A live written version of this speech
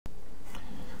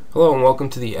Hello and welcome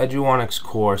to the Eduonics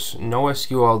course,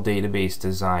 NoSQL Database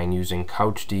Design using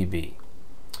CouchDB.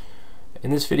 In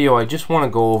this video I just want to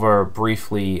go over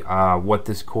briefly what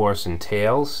this course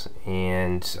entails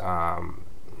and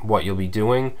what you'll be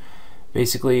doing.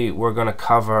 Basically we're going to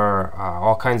cover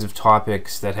all kinds of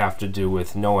topics that have to do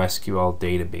with NoSQL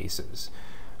databases.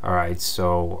 Alright,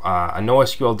 so a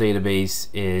NoSQL database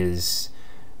is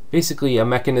basically a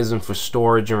mechanism for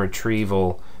storage and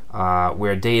retrieval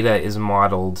where data is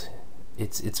modeled.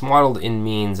 It's modeled in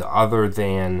means other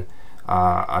than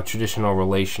a traditional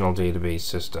relational database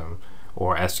system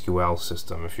or SQL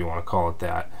system, if you want to call it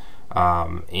that.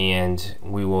 And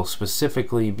we will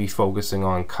specifically be focusing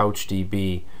on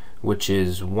CouchDB, which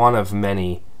is one of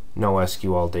many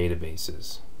NoSQL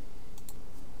databases.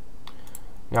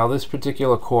 Now this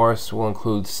particular course will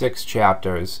include 6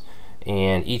 chapters,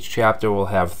 and each chapter will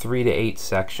have 3 to 8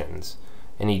 sections.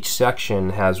 And each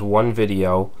section has one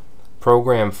video,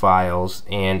 program files,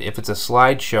 and if it's a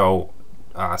slideshow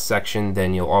section,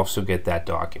 then you'll also get that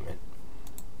document.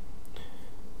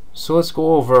 So let's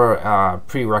go over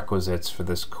prerequisites for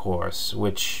this course,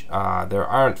 which there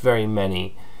aren't very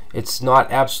many. It's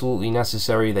not absolutely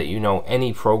necessary that you know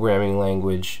any programming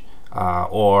language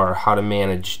or how to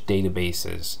manage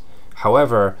databases.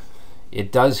 However,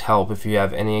 it does help if you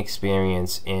have any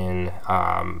experience in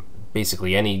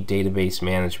basically any database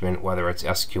management, whether it's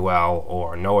SQL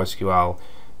or NoSQL,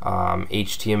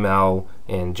 HTML,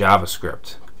 and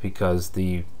JavaScript, because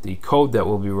the code that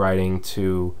we'll be writing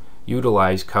to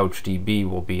utilize CouchDB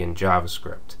will be in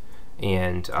JavaScript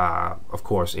and of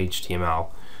course HTML.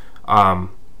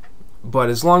 But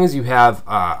as long as you have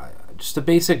just a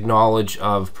basic knowledge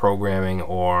of programming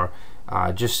or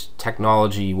just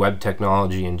technology, web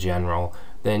technology in general,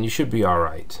 then you should be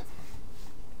alright.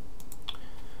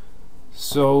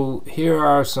 So here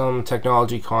are some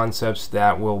technology concepts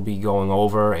that we'll be going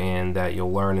over and that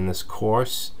you'll learn in this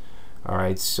course.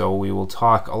 Alright, so we will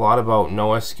talk a lot about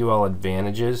NoSQL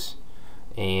advantages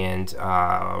and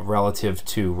relative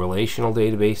to relational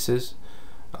databases.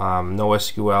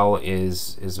 NoSQL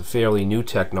is a fairly new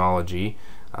technology,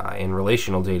 and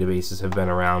relational databases have been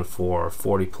around for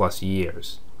 40+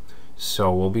 years.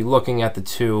 So we'll be looking at the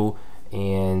two,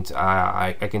 and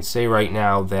I can say right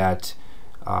now that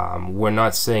we're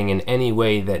not saying in any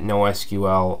way that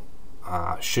NoSQL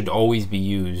should always be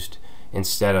used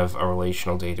instead of a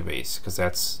relational database, because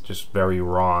that's just very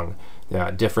wrong.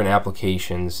 Different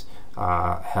applications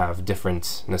have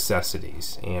different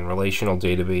necessities, and relational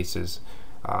databases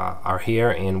are here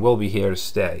and will be here to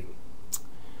stay.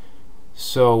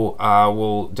 So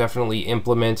we'll definitely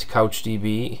implement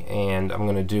CouchDB, and I'm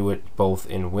going to do it both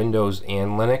in Windows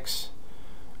and Linux.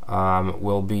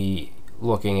 We'll be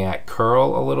looking at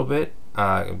curl a little bit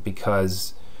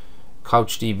because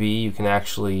CouchDB you can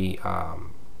actually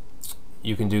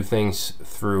you can do things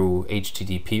through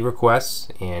HTTP requests,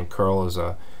 and curl is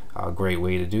a great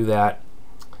way to do that.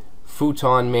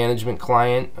 Futon management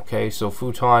client. Okay, so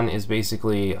Futon is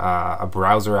basically a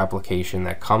browser application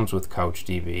that comes with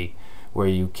CouchDB, where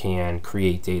you can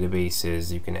create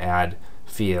databases, you can add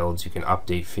fields, you can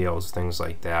update fields, things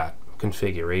like that,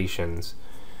 configurations.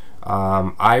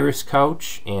 Iris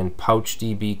Couch and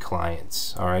PouchDB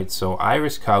clients. Alright, so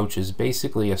Iris Couch is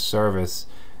basically a service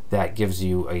that gives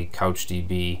you a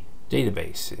CouchDB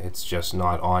database. It's just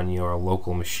not on your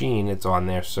local machine, it's on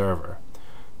their server.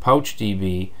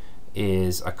 PouchDB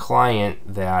is a client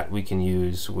that we can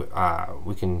use.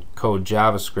 We can code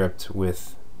JavaScript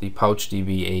with the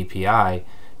PouchDB API,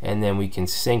 and then we can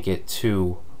sync it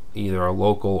to either a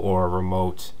local or a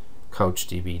remote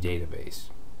CouchDB database.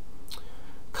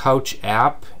 Couch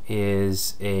App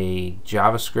is a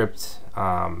JavaScript,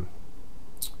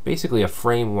 basically a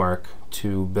framework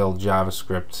to build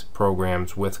JavaScript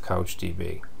programs with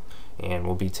CouchDB, and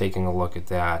we'll be taking a look at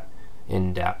that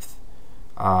in depth.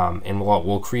 And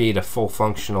we'll create a full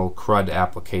functional CRUD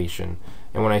application,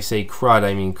 and when I say CRUD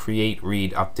I mean create,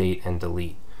 read, update, and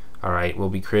delete. Alright, we'll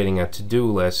be creating a to-do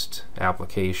list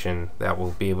application that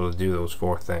will be able to do those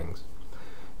 4 things.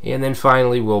 And then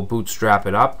finally we'll bootstrap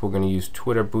it up. We're going to use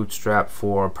Twitter Bootstrap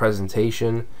for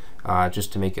presentation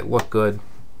just to make it look good.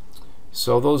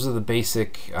 So those are the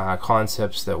basic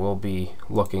concepts that we'll be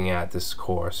looking at this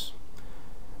course.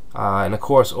 In the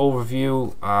course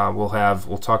overview,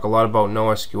 we'll talk a lot about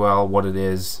NoSQL, what it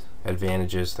is,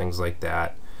 advantages, things like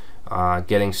that.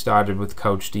 Getting started with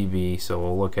CouchDB, so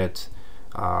we'll look at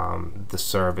the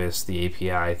service, the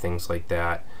API, things like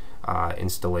that,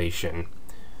 installation.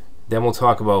 Then we'll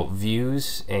talk about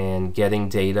views and getting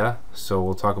data, so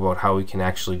we'll talk about how we can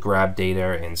actually grab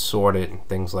data and sort it and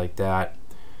things like that.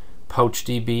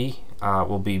 PouchDB,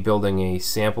 we'll be building a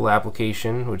sample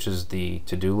application, which is the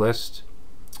to-do list,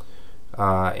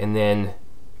 and then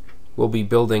we'll be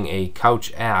building a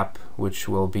Couch app, which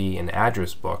will be an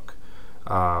address book,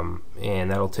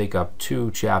 and that'll take up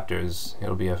 2 chapters.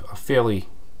 It'll be a fairly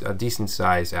decent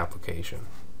sized application.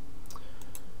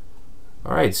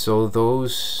 Alright, so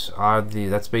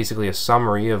that's basically a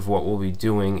summary of what we'll be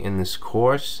doing in this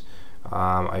course.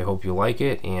 I hope you like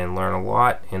it and learn a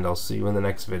lot, and I'll see you in the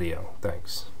next video.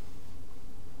 Thanks.